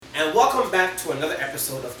and welcome back to another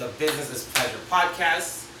episode of the Business is Pleasure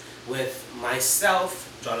podcast with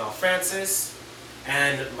myself, John L. Francis,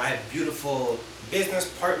 and my beautiful business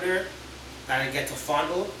partner that I get to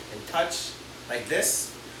fondle and touch like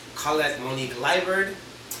this, Colette Monique Liebert.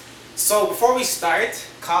 So before we start,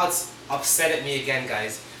 Colette's upset at me again,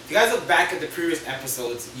 guys. If you guys look back at the previous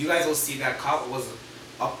episodes, you guys will see that Colette was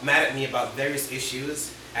mad at me about various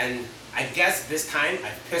issues, and I guess this time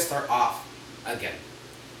I pissed her off again.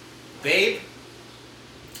 Babe,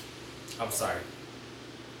 I'm sorry.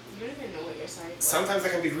 You don't even know what you're sorry for. Sometimes I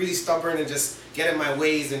can be really stubborn and just get in my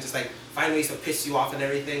ways and just like find ways to piss you off and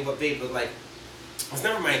everything, but babe, like, it's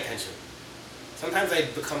never my intention. Sometimes I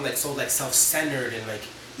become like so like self-centered and like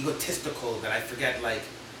egotistical that I forget like,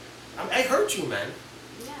 I hurt you, man.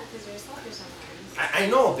 Yeah, because you're selfish sometimes. I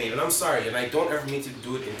know, babe, and I'm sorry, and I don't ever mean to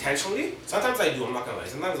do it intentionally. Sometimes I do, I'm not gonna lie.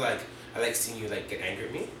 Sometimes like, I like seeing you like get angry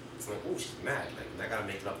at me. It's like, oh, she's mad. Like, I gotta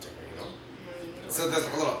make it up to her, you know? So there's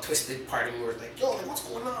a little twisted part of me where it's like, yo, like, what's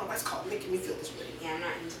going on? Why's Colette making me feel this way? Yeah, I'm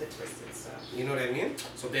not into the twisted stuff. You know what I mean?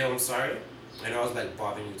 So, babe, I'm sorry. I know I was like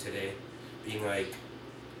bothering you today, being like,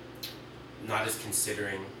 not as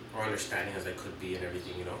considering or understanding as I could be and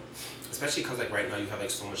everything, you know? Especially because like right now you have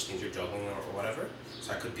like so much things you're juggling or whatever.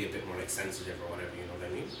 So I could be a bit more like sensitive or whatever, you know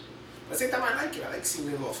what I mean? But at the same time, I like it. I like seeing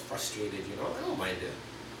you a little frustrated, you know? I don't mind it.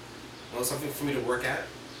 You know, something for me to work at,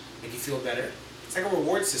 make you feel better. It's like a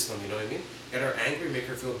reward system, you know what I mean? Get her angry, make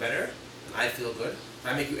her feel better, and I feel good.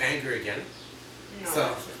 I make you angry again. No, So.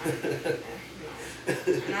 no.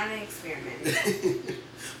 I'm not an experiment.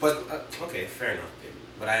 But, okay, fair enough, babe.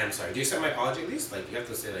 But I am sorry. Do you accept my apology at least? Like, you have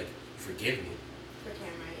to say, like, forgive me. For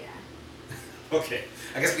camera, yeah. Okay.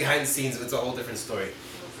 I guess behind the scenes, it's a whole different story.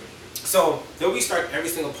 So, then we start every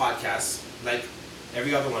single podcast, like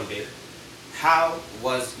every other one, babe. How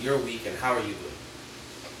was your week and how are you doing?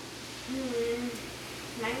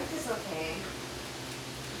 My week is okay.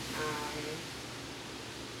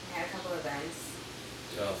 I had a couple events.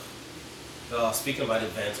 Speaking about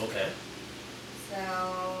events, okay.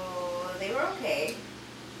 So, they were okay.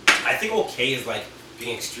 I think okay is like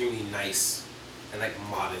being extremely nice and like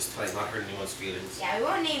modest to like not hurt anyone's feelings. Yeah, we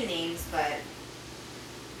won't name names, but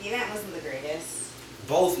the event wasn't the greatest.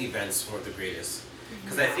 Both events weren't the greatest.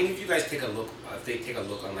 Because I think if you guys take a look, if they take a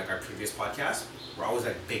look on like our previous podcast, we're always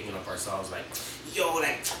like bigging up ourselves, like, yo,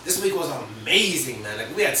 like this week was amazing, man.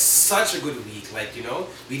 Like we had such a good week. Like, you know,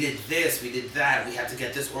 we did this, we did that. We had to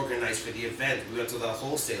get this organized for the event. We went to the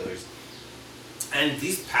wholesalers, and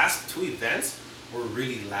these past two events were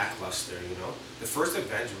really lackluster. You know, the first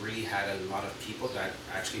event really had a lot of people that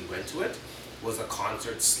actually went to it. It was a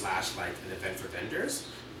concert slash like an event for vendors,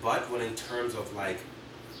 but when in terms of like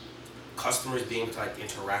customers being able to like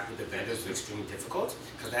interact with the vendors was extremely difficult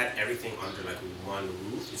because they had everything under like one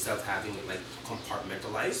roof instead of having it like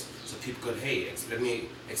compartmentalized, so people could, hey, let me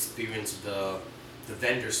experience the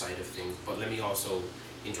vendor side of things, but let me also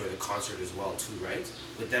enjoy the concert as well too, right?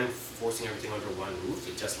 With them forcing everything under one roof,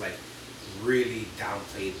 it just like really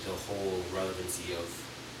downplayed the whole relevancy of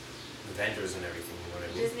the vendors and everything, you know what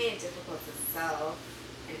I It mean? just made it difficult to sell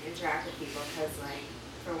and interact with people because, like,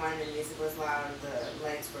 for one, the music was loud, the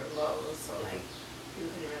lights were low, so like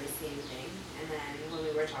people couldn't really see anything. And then when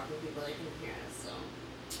we were talking to people, they couldn't hear us. So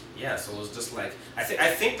Yeah, so it was just like I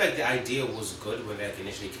think like the idea was good when they like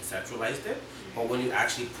initially conceptualized it, but when you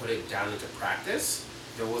actually put it down into practice,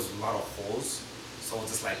 there was a lot of holes. So it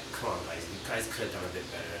was just like, come on, guys, you guys could have done a bit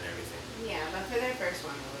better and everything. yeah, but for their first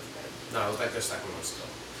one, it was good. No, it was like their second one still.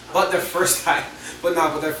 But their first time, but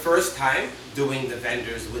their first time doing the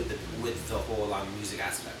vendors with the whole music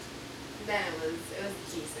aspect. Then it was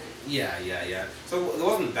decent. Yeah. So it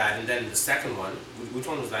wasn't bad. And then the second one, which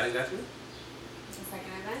one was that exactly? The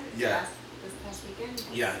second event. Yeah. This past weekend.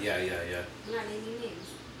 Yeah. I'm not naming names.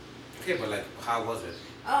 Okay, but like, how was it?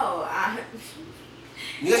 Oh,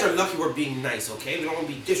 You guys are lucky we're being nice, okay? We don't want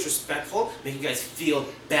to be disrespectful, make you guys feel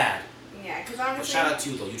bad. yeah, because But honestly. shout out to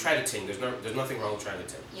you though. You tried to ting. There's nothing wrong with trying to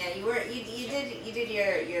ting. Yeah, you did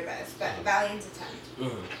your best, but valiant attempt.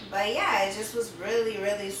 Mm-hmm. But yeah, it just was really,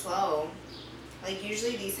 really slow. Like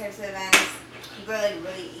usually these types of events, people are like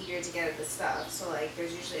really eager to get at the stuff. So like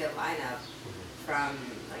there's usually a lineup from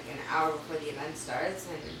like an hour before the event starts,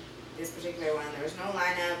 and this particular one there was no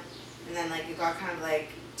lineup, and then like it got kind of like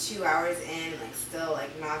 2 hours in, like still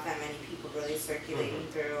like not that many people really circulating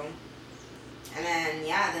through. And then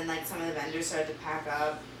then like some of the vendors started to pack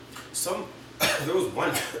up. There was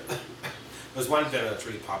one vendor that's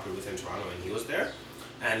really popular within Toronto, and he was there,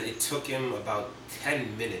 and it took him about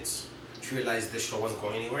 10 minutes to realize this show wasn't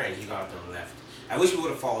going anywhere, and he got up and left. I wish we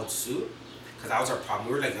would have followed suit, because that was our problem.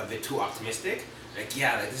 We were like a bit too optimistic, Like,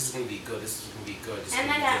 yeah, like this is gonna be good. This is gonna be good. This is And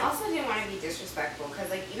gonna like be I good. also didn't want to be disrespectful because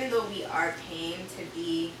like even though we are paying to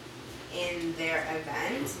be in their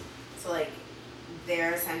event, Mhm. so like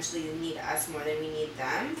they're essentially need us more than we need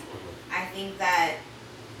them. Mhm. I think that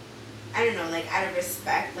I don't know, like out of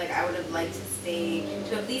respect, like I would have liked to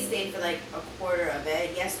at least stay for like a quarter of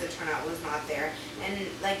it. Yes, the turnout was not there, and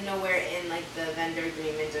like nowhere in like the vendor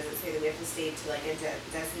agreement does it say that we have to stay to like a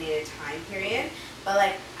designated time period. But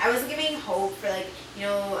like I was giving hope for like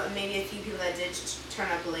maybe a few people that did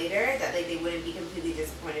turn up later that like they wouldn't be completely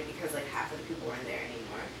disappointed because like half of the people weren't there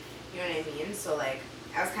anymore. You know what I mean? So like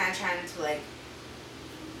I was kind of trying to like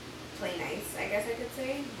play nice, I guess I could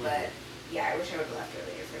say, but. Yeah, I wish I would have left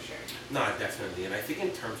earlier for sure. No, definitely. And I think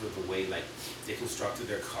in terms of the way like they constructed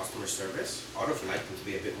their customer service, I would have liked them to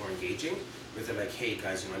be a bit more engaging. Where they're like, hey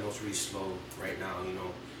guys, I know it's really slow right now,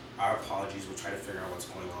 our apologies, we'll try to figure out what's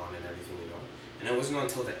going on and everything. And it wasn't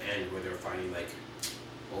until the end where they were finally like,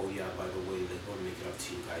 oh yeah, by the way, like we'll make it up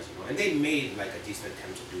to you guys. And they made like a decent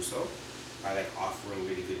attempt to do so by like offering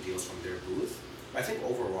really good deals from their booth. But I think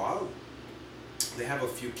overall they have a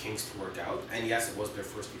few kinks to work out, and yes, it was their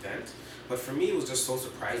first event, but for me it was just so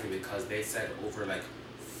surprising because they said over like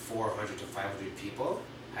 400 to 500 people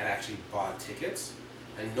had actually bought tickets,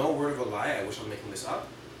 and no word of a lie, I wish I was making this up,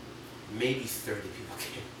 maybe 30 people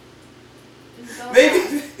came.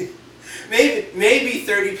 Maybe maybe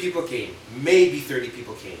 30 people came. Maybe 30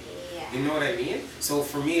 people came. Yeah. You know what I mean? So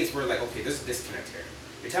for me it's where like, okay, there's a disconnect here.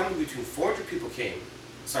 You're telling me between 400 people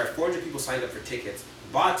 400 people signed up for tickets,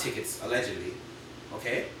 bought tickets allegedly,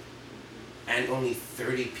 okay? And only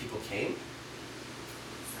 30 people came?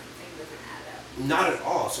 Something doesn't add up. Not at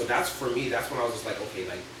all. So that's for me, that's when I was just like, okay,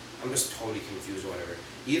 like, I'm just totally confused or whatever.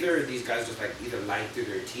 Either these guys just like either lying through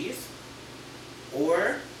their teeth,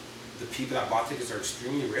 or the people that bought tickets are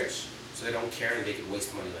extremely rich, so they don't care and they could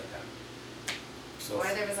waste money like that. So or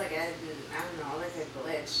there was like I don't know, like a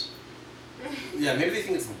glitch. yeah, maybe they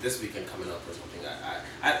think it's this weekend coming up or something.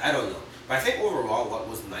 I don't know. But I think overall, what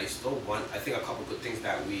was nice though, I think a couple good things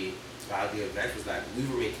that we got out of the event was that we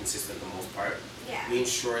remained consistent the most part. Yeah. We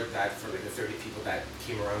ensured that for like the 30 people that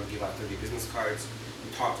came around, we gave out 30 business cards,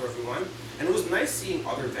 we talked to everyone. And it was nice seeing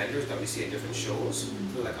other vendors that we see at different shows.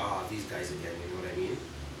 They're like, these guys again, you know what I mean?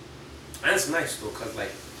 And it's nice though, because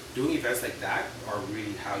like doing events like that are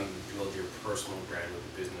really how you build your personal brand with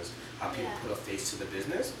the business, how people put a face to the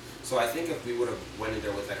business. So I think if we would have went in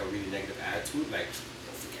there with like a really negative attitude, like,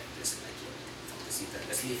 don't forget this, like, fuck this event,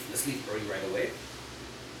 let's leave early right away,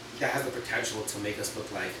 that has the potential to make us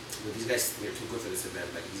look like, these guys, they're too good for this event,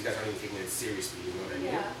 like these guys aren't even taking it seriously, you know what I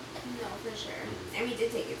mean? Yeah, no, for sure. And we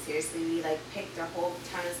did take it seriously. We like picked a whole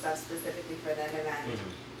ton of stuff specifically for that event.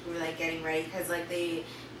 We were like getting ready because like they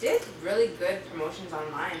did really good promotions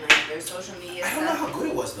online, like their social media I stuff. don't know how good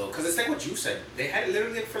it was though, because it's like what you said, they had it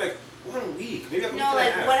literally for like 1 week, maybe a week No, and a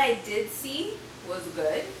like half. what I did see was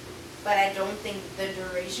good, but I don't think the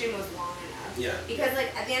duration was long enough. Yeah. Because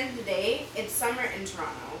like at the end of the day, it's summer in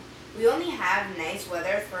Toronto. We only have nice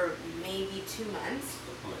weather for maybe 2 months.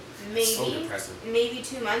 So depressing. Maybe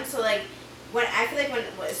 2 months. So like when I feel like when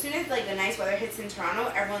as soon as like the nice weather hits in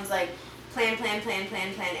Toronto, everyone's like plan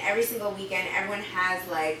every single weekend. Everyone has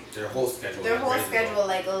like Their whole schedule. their whole schedule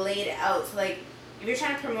like laid out. So like if you're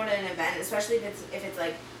trying to promote an event, especially if it's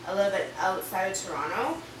like a little bit outside of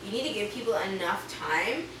Toronto, you need to give people enough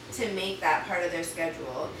time to make that part of their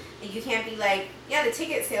schedule. Like you can't be like, yeah, the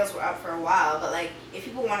ticket sales were up for a while, but like if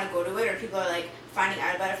people want to go to it or people are like finding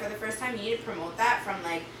out about it for the first time, you need to promote that from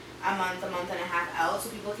like a month and a half out so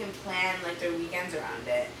people can plan like their weekends around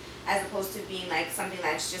it. As opposed to being like something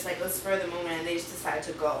that's just like a spur of the moment and they just decide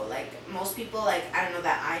to go. Like most people, like I don't know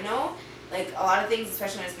that I know, like a lot of things,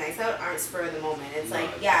 especially when it's nice out, aren't spur of the moment. It's like,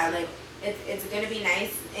 yeah, like it's gonna be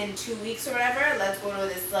nice in 2 weeks or whatever. Let's go to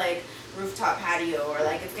this like rooftop patio, or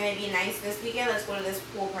like it's gonna be nice this weekend. Let's go to this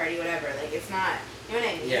pool party, whatever. Like it's not, you know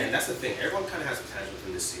what I mean? Yeah, and that's the thing. Everyone kind of has plans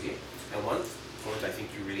within the city, and one point I think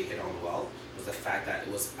you really hit on well was the fact that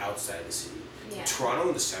it was outside the city. Yeah. Toronto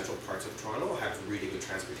and the central parts of Toronto have really good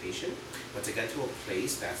transportation, but to get to a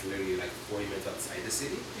place that's literally like 40 minutes outside the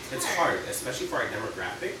city, it's hard, especially for our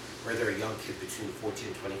demographic, where there are young kids between 14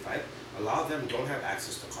 and 25. A lot of them don't have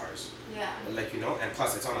access to cars. Yeah. Like, and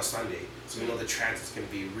plus it's on a Sunday, so the transit's going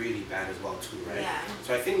to be really bad as well too, right? Yeah.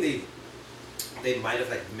 So I think they might have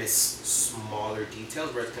like missed smaller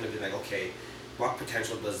details where it's going to be like, okay, what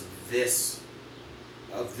potential does this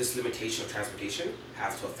limitation of transportation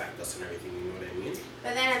have to affect us and everything, you know what I mean?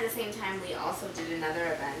 But then at the same time, we also did another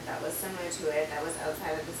event that was similar to it, that was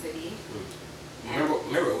outside of the city.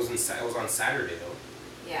 Remember it was on Saturday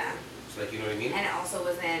though. Yeah. So like, you know what I mean? And it also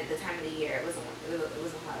wasn't the time of the year. It wasn't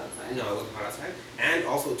hot outside. No, it wasn't hot outside. And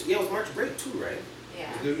also, yeah, it was March break too, right?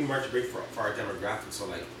 Yeah. It was literally March break for our demographic. So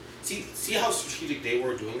like, see how strategic they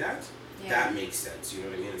were doing that? Yeah. That makes sense. You know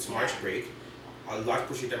what I mean? It's March break. A lot of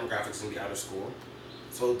push demographics gonna be out of school,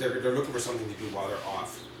 so they're looking for something to do while they're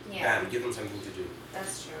off. Yeah. Bam, give them something to do.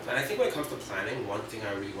 That's true. And I think when it comes to planning, one thing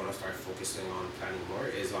I really want to start focusing on planning more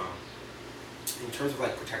is in terms of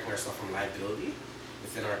like protecting ourselves from liability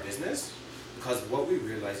within our business. Because what we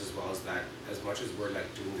realize as well is that as much as we're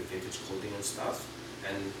like doing the vintage clothing and stuff,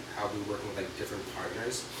 and how we're working with like different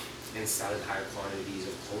partners in selling higher quantities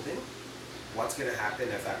of clothing, what's gonna happen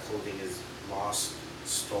if that clothing is lost,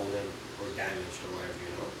 stolen, or damaged or whatever,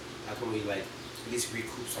 you know? How can we like at least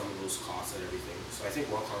recoup some of those costs and everything? So I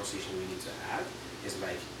think one conversation we need to have is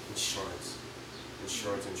like insurance.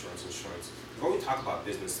 Insurance. When we talk about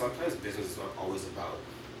business, sometimes business is not always about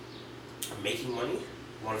making money.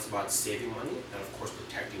 One, it's about saving money and of course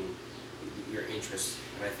protecting your interests.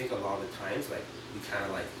 And I think a lot of the times like we kind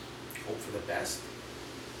of like hope for the best.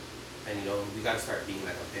 And you know, we gotta start being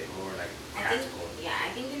like a bit more like practical. I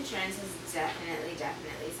think insurance is definitely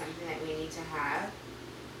something that we need to have.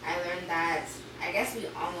 I learned that, I guess we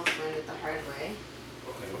almost learned it the hard way.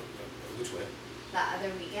 Okay, which way? The other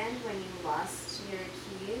weekend when you lost your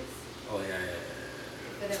keys. Oh yeah.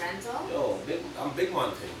 For the rental. Yo, I'm big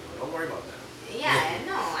Montaigne, don't worry about that. Yeah,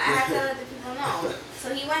 no, I have to let the people know.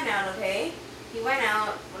 So he went out, okay? He went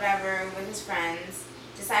out, whatever, with his friends.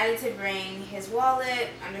 Decided to bring his wallet,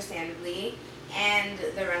 understandably, and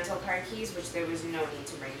the rental car keys, which there was no need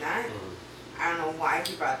to bring that. I don't know why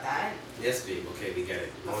he brought that. Yes, babe. Okay, we get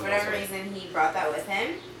it. But for whatever reason, he brought that with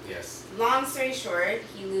him. Yes. Long story short,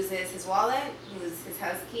 he loses his wallet, he loses his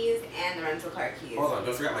house keys, and the rental car keys. Hold on,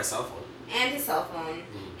 don't forget my cell phone. And his cell phone,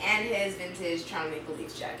 and his vintage Toronto Maple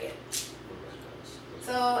Leafs jacket. Oh my gosh.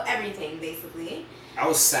 So everything, basically. I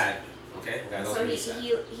was sad. Okay. That was So really sad.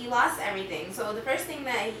 he lost everything. So the first thing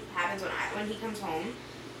that happens when he comes home,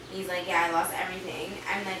 he's like, yeah, I lost everything.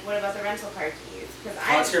 I'm like, what about the rental car keys? Because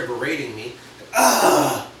Todd's here berating me.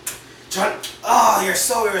 John. You're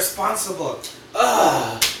so irresponsible.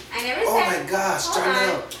 I never said. Oh my gosh,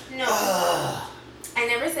 John. No. I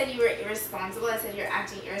never said you were irresponsible. I said you're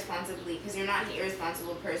acting irresponsibly because you're not an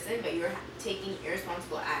irresponsible person, but you're taking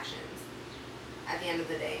irresponsible actions at the end of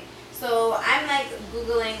the day. So I'm like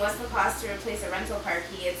Googling what's the cost to replace a rental car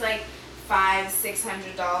key. It's like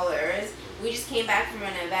 $500-$600. We just came back from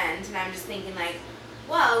an event, and I'm just thinking like,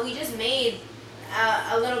 well, we just made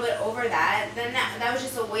a little bit over that. Then that was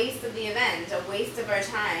just a waste of the event, a waste of our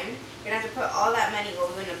time. You're gonna have to put all that money. Well,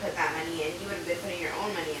 we wouldn't have put that money in. You would have been putting your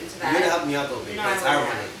own money into that. You would have helped me out though, babe. No, it's our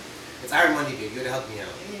money. It's our money, babe. You would have helped me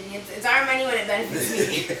out. It's our money when it benefits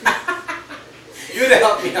me. You would have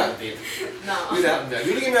helped me out, babe. No. You would have helped me out.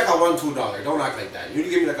 You would give me like a $1-$2. Don't act like that. You would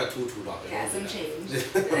give me like a $2. Yeah, some change.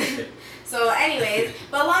 Okay. So, anyways,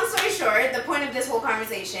 but long story short, the point of this whole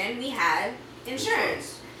conversation, we had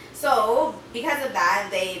insurance. So, because of that,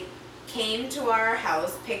 they came to our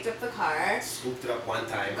house, picked up the car. Scooped it up one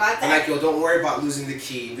time. Got that. I'm like, yo, don't worry about losing the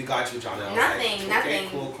key. We got you, John. Nothing. Okay,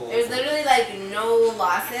 cool. There's literally like no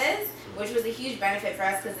losses, which was a huge benefit for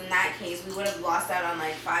us because in that case, we would have lost out on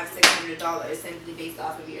like $500-$600 simply based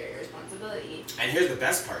off of your irresponsibility. And here's the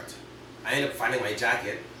best part. I ended up finding my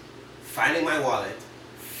jacket, finding my wallet,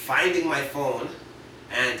 finding my phone,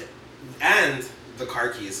 and the car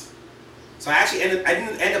keys. So I didn't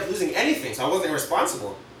end up losing anything, so I wasn't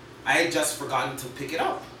irresponsible. I had just forgotten to pick it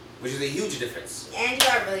up, which is a huge difference. And you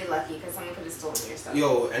got really lucky because someone could have stolen your stuff.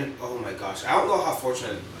 Yo, and oh my gosh, I don't know how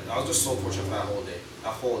fortunate, I was just so fortunate for that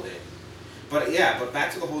whole day. But yeah, but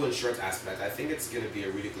back to the whole insurance aspect, I think it's going to be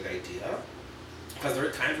a really good idea. Because there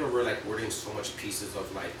are times where we're like ordering so much pieces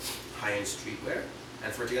of like high-end streetwear,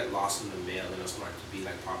 and for it to get lost in the mail and us not to be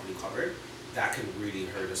like properly covered, that can really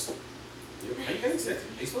hurt us. Are you getting sick?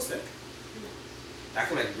 Are you still sick? That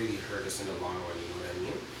can like really hurt us in the long run, you know what I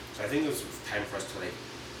mean? So I think it's time for us to like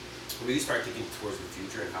really start thinking towards the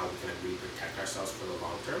future and how we can like really protect ourselves for the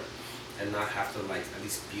long term and not have to like at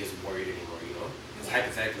least be as worried anymore, you know? Because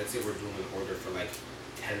hypothetically, let's say we're doing an order for like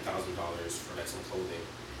 $10,000 for like some clothing,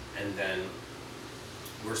 and then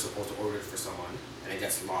we're supposed to order it for someone and it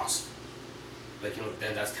gets lost. Like, you know,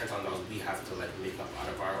 then that's $10,000 we have to like make up out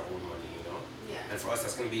of our own money, you know? Yeah. And for us,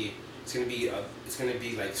 it's gonna be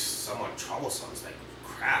like somewhat troublesome. It's like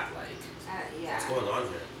crap, like yeah. what's going on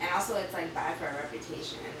here? And also, it's like bad for our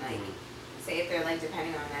reputation. Like, say if they're like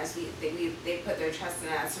depending on us, they put their trust in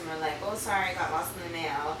us, and we're like, oh sorry, I got lost in the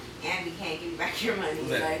mail, and we can't give you back your money.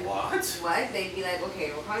 Like what? What? They'd be like,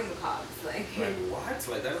 okay, we're calling the cops. Like what?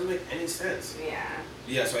 Like that doesn't make any sense. Yeah.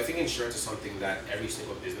 Yeah. So I think insurance is something that every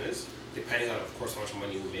single business, depending on of course how much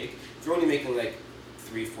money you make, if you're only making like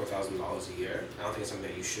 $3,000-$4,000 a year, I don't think it's something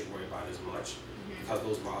that you should worry about as much, because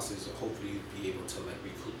those losses, hopefully you'd be able to like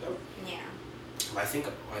recoup them. Yeah. But I think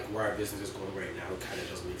like where our business is going right now, it kind of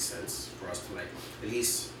does make sense for us to like at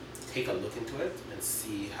least take a look into it and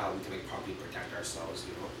see how we can like properly protect ourselves.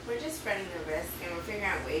 You know. We're just spreading the risk, and we're figuring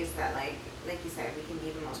out ways that like you said, we can be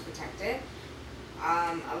the most protected.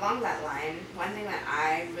 Along that line, one thing that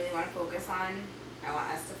I really want to focus on, I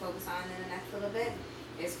want us to focus on in the next little bit,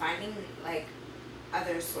 is finding like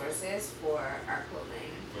other sources for our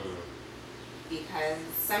clothing. Because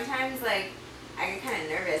sometimes like I get kind of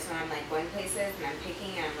nervous when I'm like going places and I'm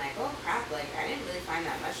picking and I'm like, oh crap, like I didn't really find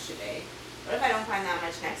that much today. What if I don't find that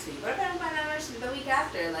much next week? What if I don't find that much the week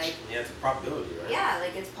after? Like yeah, it's a probability, right? Yeah,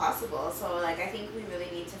 like it's possible. So like I think we really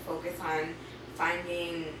need to focus on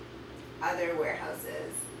finding other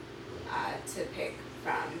warehouses to pick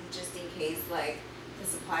from, just in case like the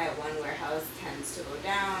supply at one warehouse tends to go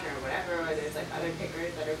down or whatever, or there's like other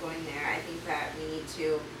pickers that are going there. I think that we need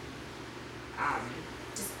to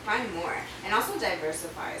just find more and also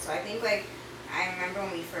diversify. So I think like I remember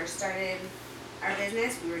when we first started our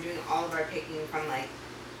business, we were doing all of our picking from like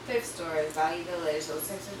thrift stores, Value Village, those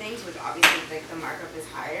types of things, which obviously like the markup is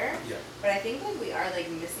higher. Yeah. But I think like we are like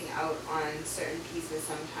missing out on certain pieces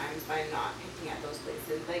sometimes by not picking at those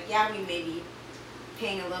places. Like yeah, we may be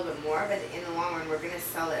paying a little bit more, but in the long run we're gonna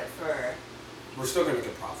sell it for. We're still gonna make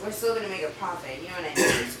a profit. We're still gonna make a profit. You know what I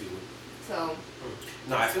mean? Excuse me. So.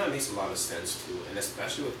 No, I think that makes a lot of sense too, and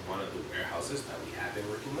especially with one of the warehouses that we have been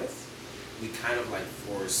working with, we kind of like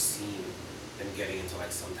foreseen them getting into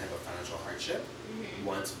like some type of financial hardship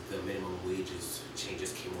once the minimum wages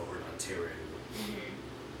changes came over in Ontario.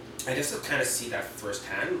 And just to kind of see that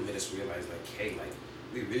firsthand made us realize like, hey, like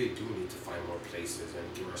we really do need to find more places and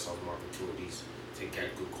give ourselves more opportunities to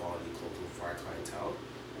get good quality clothing for our clientele,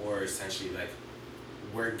 or essentially like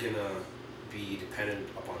we're gonna be dependent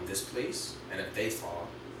upon this place, and if they fall,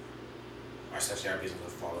 essentially our business will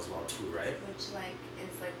fall as well too, right? Which like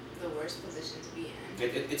is like the worst position to be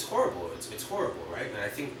in. It's horrible. It's horrible, right? And I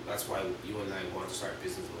think that's why you and I wanted to start a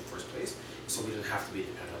business in the first place, so we didn't have to be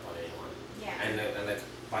dependent upon anyone. Yeah. And like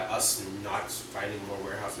by us not finding more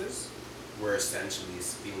warehouses, we're essentially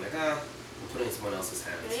being like, we're putting it in someone else's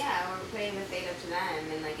hands. But yeah, we're putting the fate up to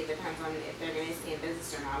them, and like it depends on if they're gonna stay in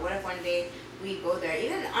business or not. What if one day we go there?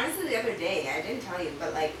 Even honestly, the other day I didn't tell you,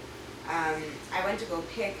 but like, I went to go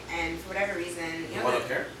pick, and for whatever reason, you know, one up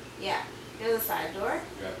here? Yeah, you know the side door?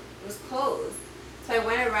 Yeah. It was closed. So I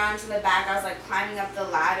went around to the back. I was like climbing up the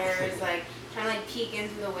ladders, like trying to like peek in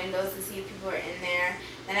through the windows to see if people are in there.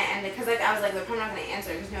 Then I ended, because like I was like, they're probably not gonna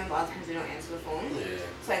answer, because you know a lot of times they don't answer the phone. Yeah.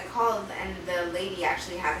 So I called, and the lady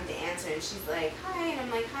actually happened to answer, and she's like, hi, and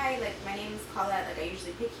I'm like, hi, like my name's Colette, like I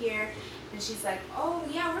usually pick here. And she's like, oh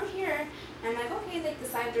yeah, we're here. And I'm like, okay, like the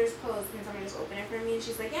side door's closed, can someone just open it for me? And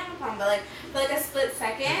she's like, yeah, no problem. But like for like a split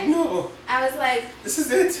second, No. I was like, This is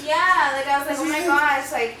it. yeah, like I was like, oh my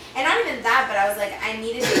gosh, like, and not even that, but I was like, I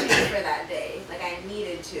needed to pay for that day, like I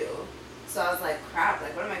needed to. So I was like, crap,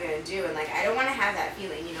 like what am I gonna do? And like I don't want to have that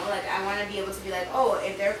feeling, you know, like I want to be able to be like, oh,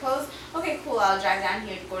 if they're closed, okay, cool, I'll drive down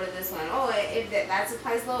here to go to this one. Oh, if that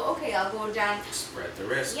supply's low, okay, I'll go down. Spread the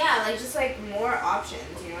risk. Yeah, like just like more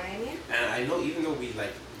options, you know what I mean? And I know even though we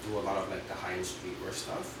like do a lot of like the high-end streetwear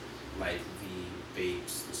stuff, like the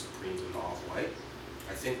Babes, the Supremes, and the Off-White,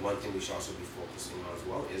 I think one thing we should also be focusing on as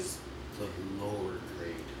well is the lower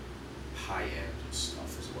grade, high-end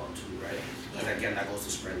stuff as well too, right? And again, that goes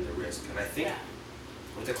to spreading the risk. And I think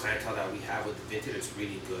with the clientele that we have with the vintage, it's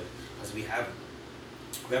really good because we have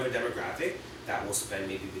a demographic that will spend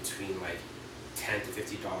maybe between like $10 to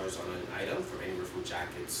 $50 on an item, from anywhere from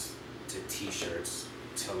jackets to t-shirts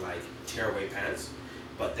to like tearaway pants.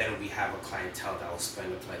 But then we have a clientele that will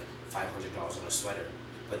spend up to like $500 on a sweater.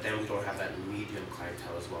 But then we don't have that medium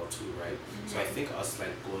clientele as well too, right? So I think us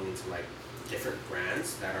like going into like different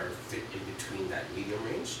brands that are fit in between that medium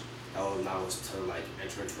range, that will allow us to like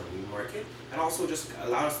enter into a new market, and also just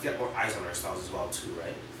allow us to get more eyes on ourselves as well too,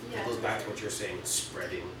 right? Yeah, it goes back to what you're saying,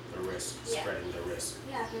 spreading the risk, spreading the risk.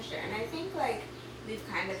 Yeah, for sure. And I think like we've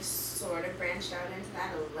kind of sort of branched out into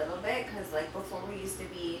that a little bit, because like before we used to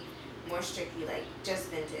be more strictly like just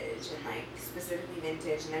vintage and like specifically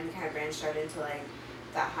vintage, and then we kind of branched out into like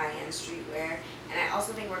the high-end streetwear. And I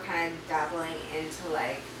also think we're kind of dabbling into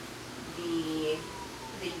like the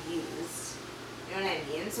used You know what I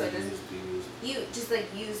mean? So it doesn't. You just like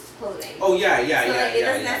used clothing. Oh yeah. So like it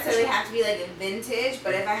doesn't necessarily have to be like vintage,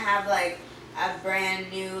 but if I have like a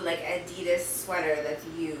brand new like Adidas sweater that's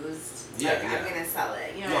used, I'm gonna sell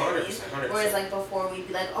it. You know what I mean? 100%. Whereas like before we'd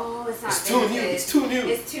be like, oh, it's not vintage. It's too new.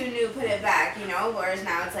 It's too new. Put it back. You know. Whereas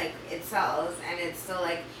now it's like it sells and it's still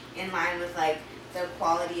like in line with like the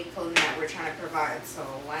quality of clothing that we're trying to provide. So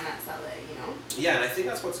why not sell it? You know. Yeah, and I think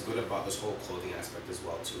that's what's good about this whole clothing aspect as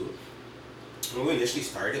well too. When we initially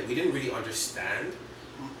started, we didn't really understand,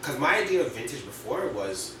 because my idea of vintage before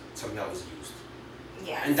was something that was used.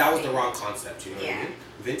 Yeah. And that was the wrong concept, you know what I Yeah. mean?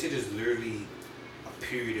 Vintage is literally a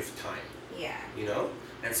period of time, Yeah. you know?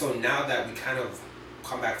 And so now that we kind of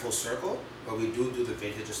come back full circle, but we do the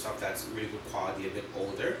vintage of stuff that's really good quality, a bit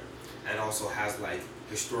older, and also has like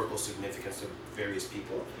historical significance to various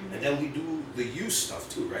people. Mm-hmm. And then we do the used stuff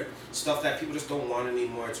too, right? Stuff that people just don't want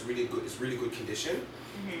anymore. It's really good condition,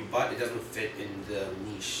 Mm-hmm. but it doesn't fit in the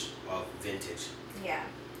niche of vintage. Yeah.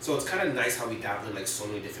 So it's kind of nice how we dabble in like so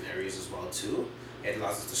many different areas as well too. It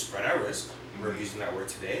allows us to spread our risk. Mm-hmm. We're using that word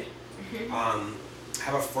today. Mm-hmm.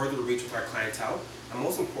 Have a further reach with our clientele, and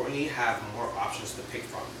most importantly, have more options to pick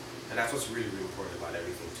from. And that's what's really, really important about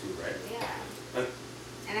everything too, right? Yeah.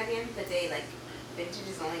 And at the end of the day, like, vintage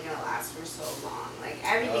is only gonna last for so long. Like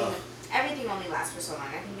everything only lasts for so long.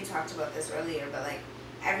 I think we talked about this earlier, but like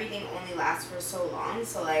everything only lasts for so long.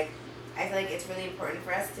 So like I feel like it's really important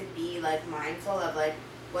for us to be like mindful of like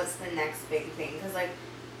what's the next big thing. Because like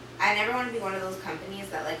I never want to be one of those companies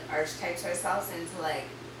that like archetypes ourselves into like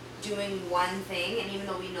doing one thing, and even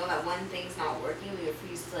though we know that one thing's not working, we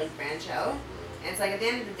refuse to like branch out. And it's like at the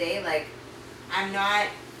end of the day, like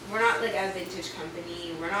we're not like a vintage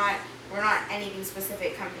company. We're not anything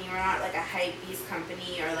specific company. We're not like a hype beast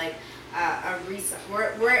company or like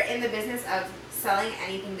we're in the business of selling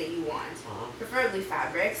anything that you want, preferably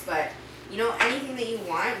fabrics, but you know, anything that you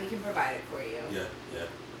want, we can provide it for you. Yeah.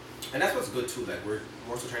 And that's what's good too. Like we're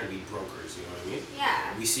also trying to be brokers. You know what I mean?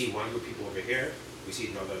 Yeah. We see one group of people over here. We see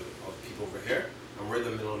another of people over here, and we're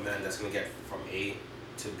the middleman that's gonna get from A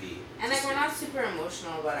to B. And like we're not super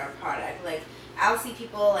emotional about our product. Like I'll see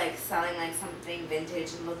people like selling like something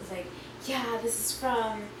vintage and look like, yeah, this is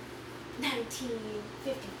from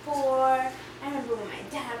 1954. I remember when my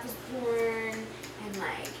dad was born, and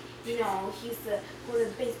like, you know, he used to go to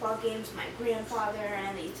the baseball games with my grandfather,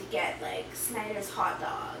 and they used to get like Snyder's hot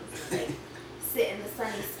dogs and like sit in the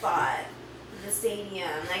sunny spot of the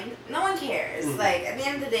stadium. Like no one cares. Mm-hmm. Like at the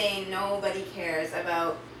end of the day, nobody cares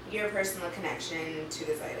about your personal connection to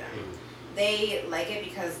this item. Mm-hmm. They like it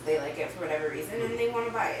because they like it for whatever reason, and they want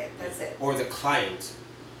to buy it. That's it. Or the client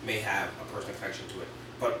may have a personal connection to it,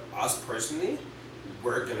 but us personally,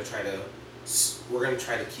 we're gonna try to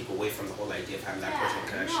keep away from the whole idea of having that personal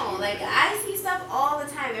connection. No, like I see stuff all the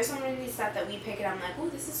time. There's so many stuff that we pick and I'm like, oh,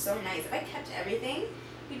 this is so nice. If I kept everything,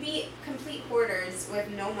 we'd be complete hoarders with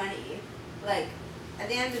no money. Like at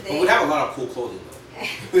the end of the day, but we'd have a lot of cool clothing though.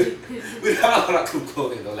 We'd have a lot of cool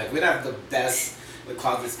clothing though. Like we'd have the best. The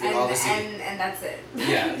closets and all this. And that's it.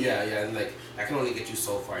 Yeah, and like that can only get you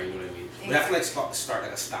so far. You know what I mean? Exactly. We'd have to like start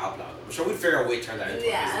like a style blog. I'm sure we'd figure out a way to turn that into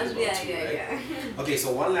a business as well too, right? Yeah. Okay,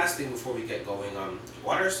 so one last thing before we get going.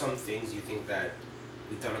 What are some things you think that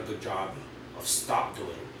we've done a good job of stop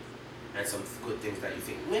doing, and some good things that you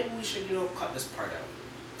think maybe we should cut this part out,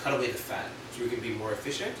 cut away the fat, so we can be more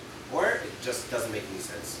efficient, or it just doesn't make any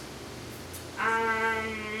sense?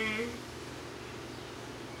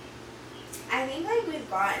 I think like we've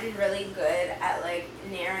gotten really good at like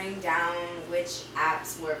narrowing down which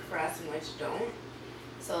apps work for us and which don't.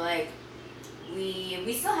 So like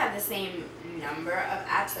we still have the same number of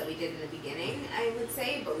apps that we did in the beginning, I would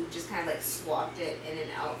say, but we've just kind of like swapped it in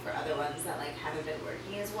and out for other ones that like haven't been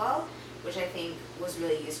working as well, which I think was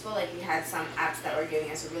really useful. Like we had some apps that were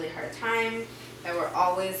giving us a really hard time, that were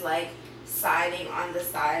always like siding on the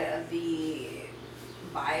side of the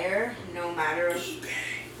buyer, no matter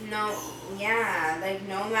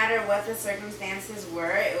no matter what the circumstances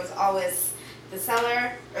were, it was always the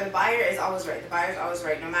seller or the buyer is always right. The buyer's always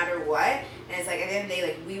right no matter what. And it's like at the end of the day,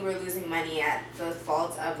 like we were losing money at the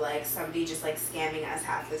fault of like somebody just like scamming us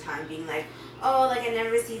half the time, being like, oh, like I never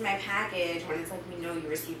received my package, when it's like we know you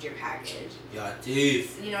received your package. Yeah,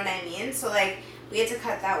 thief. You know what I mean? So like we had to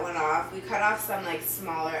cut that one off. We cut off some like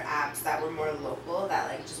smaller apps that were more local that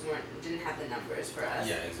like just didn't have the numbers for us.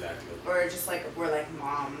 Yeah, exactly. Or just like we're like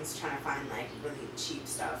moms trying to find like really cheap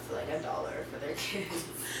stuff for like $1 for their kids.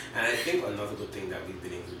 And I think another good thing that we've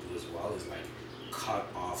been able to do as well is like cut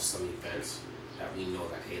off some events that we know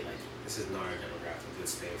that hey, like this is not our demographic,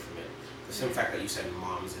 let's stay from it. The simple fact that you said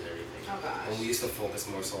moms and everything. Oh gosh. When we used to focus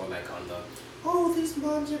more so like on these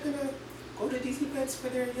moms are gonna go to these events for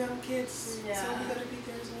their young kids. Yeah. So we gotta be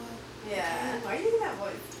there as well. Yeah. Why are you doing that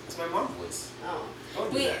voice? It's my mom's voice. Oh.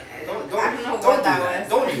 Don't do that. I Don't don't know do what that. that was.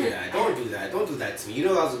 Don't do that. Don't do that. Don't do that to me. You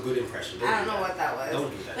know that was a good impression. I don't know what that was. Don't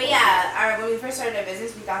do that. But yeah, when we first started our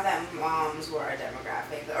business, we thought that moms were our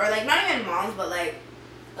demographic, or like not even moms, but like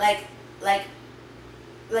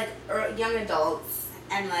young adults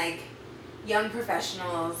and like young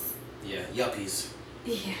professionals. Yeah, yuppies.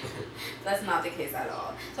 Yeah, that's not the case at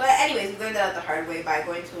all. So anyways, we learned that out the hard way by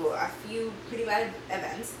going to a few pretty bad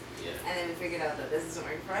events. Yeah. And then we figured out that this isn't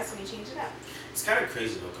working for us, and we changed it up. It's kind of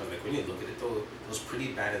crazy though, because like when you look at it though, those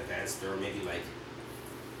pretty bad events, there were maybe like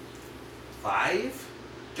 5?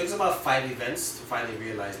 It took us about 5 events to finally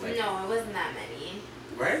realize like. No, it wasn't that many.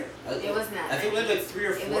 Right? It wasn't that many. I think we had like 3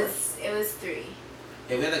 or 4. It was 3.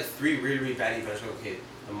 Yeah, we had like 3 really, really bad events. Okay,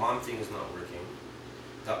 the mom thing is not working.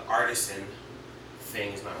 The artisan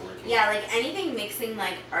thing is not working. Yeah, like anything mixing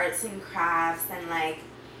like arts and crafts and like,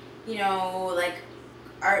 you know, like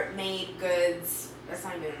art made goods. That's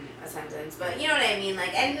not even a sentence, but you know what I mean.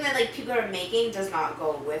 Like anything that like people are making does not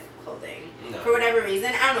go with clothing No. for whatever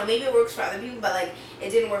reason. I don't know. Maybe it works for other people, but like it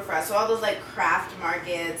didn't work for us. So all those like craft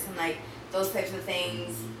markets and like those types of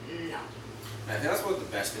things, no. I think that's what the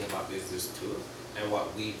best thing about business too, and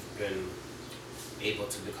what we've been able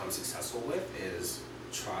to become successful with is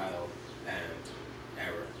trial and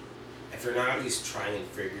error. If you're not at least trying and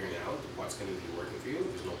figuring out what's going to be working for you,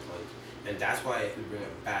 there's no point. And that's why if we bring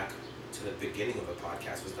it back to the beginning of the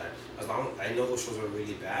podcast was that as long I know those shows are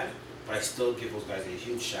really bad, but I still give those guys a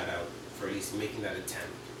huge shout out for at least making that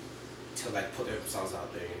attempt to like put themselves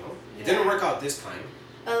out there, you know? It didn't work out this time.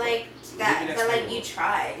 But like So that, maybe but next like time you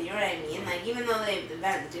tried, you know what I mean? Like even though the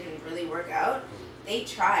event didn't really work out, they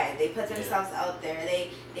tried. They put themselves out there.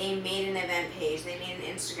 They made an event page. They made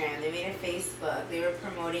an Instagram. They made a Facebook. They were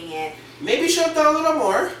promoting it. Maybe should have done a little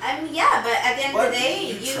more. I mean, yeah, but at the end of the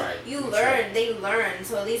day, you learn. tried. They learn.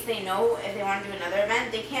 So at least they know if they want to do another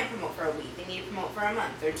event, they can't promote for a week. They need to promote for a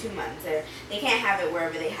month or 2 months, or they can't have it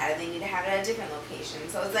wherever they had it. They need to have it at a different location.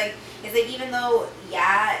 So it's like even though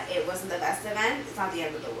it wasn't the best event, it's not the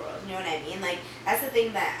end of the world. You know what I mean? Like that's the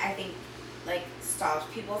thing that I think like stops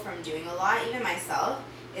people from doing a lot, even myself,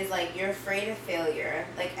 is like you're afraid of failure.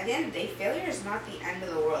 Like at the end of the day, failure is not the end of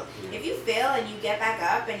the world. If you fail and you get back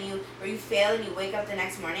up and you fail and you wake up the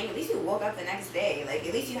next morning, at least you woke up the next day. Like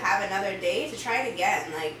at least you have another day to try it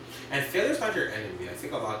again. Like, and failure's not your enemy. I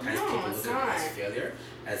think a lot of times people it's look at it as not. failure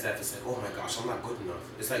as if it's like, oh my gosh, I'm not good enough.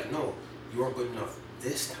 It's like, no, you are good enough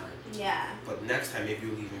this time. yeah. But next time maybe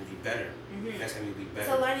you'll even be better. Mhm. Next time you'll be It's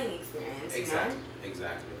better. a learning experience. Exactly. You know?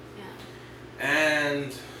 Exactly. Yeah.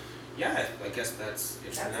 And yeah, I guess that's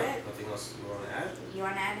it for That's now. it. Nothing else you want to add? You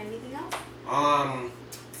want to add anything else?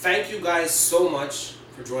 Thank you guys so much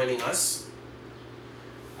for joining us.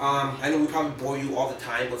 I know we probably bore you all the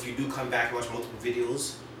time, but if you do come back and watch multiple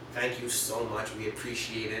videos, thank you so much. We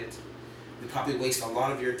appreciate it. We probably waste a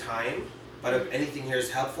lot of your time, but if anything here is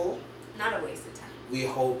helpful, Not a waste of time. we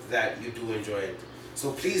hope that you do enjoy it.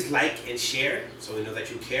 So please like and share so we know that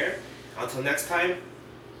you care. Until next time,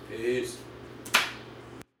 peace.